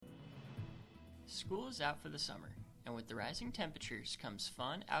School is out for the summer, and with the rising temperatures comes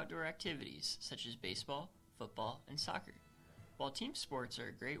fun outdoor activities such as baseball, football, and soccer. While team sports are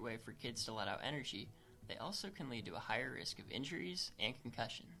a great way for kids to let out energy, they also can lead to a higher risk of injuries and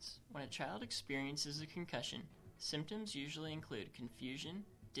concussions. When a child experiences a concussion, symptoms usually include confusion,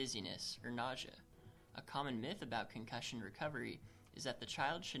 dizziness, or nausea. A common myth about concussion recovery is that the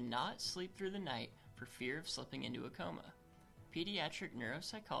child should not sleep through the night for fear of slipping into a coma. Pediatric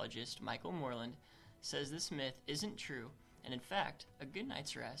neuropsychologist Michael Mohrland says this myth isn't true, and in fact, a good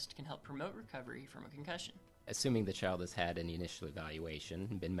night's rest can help promote recovery from a concussion. Assuming the child has had any initial evaluation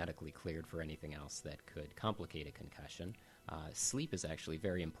and been medically cleared for anything else that could complicate a concussion, sleep is actually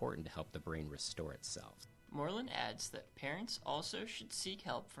very important to help the brain restore itself. Mohrland adds that parents also should seek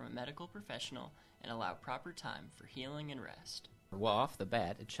help from a medical professional and allow proper time for healing and rest. Well, off the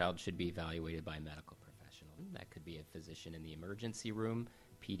bat, a child should be evaluated by a medical professional. That could be a physician in the emergency room,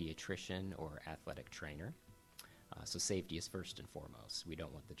 pediatrician, or athletic trainer. So safety is first and foremost. We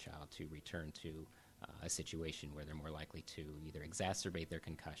don't want the child to return to a situation where they're more likely to either exacerbate their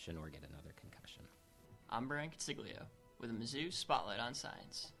concussion or get another concussion. I'm Brian Consiglio with a Mizzou Spotlight on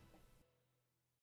Science.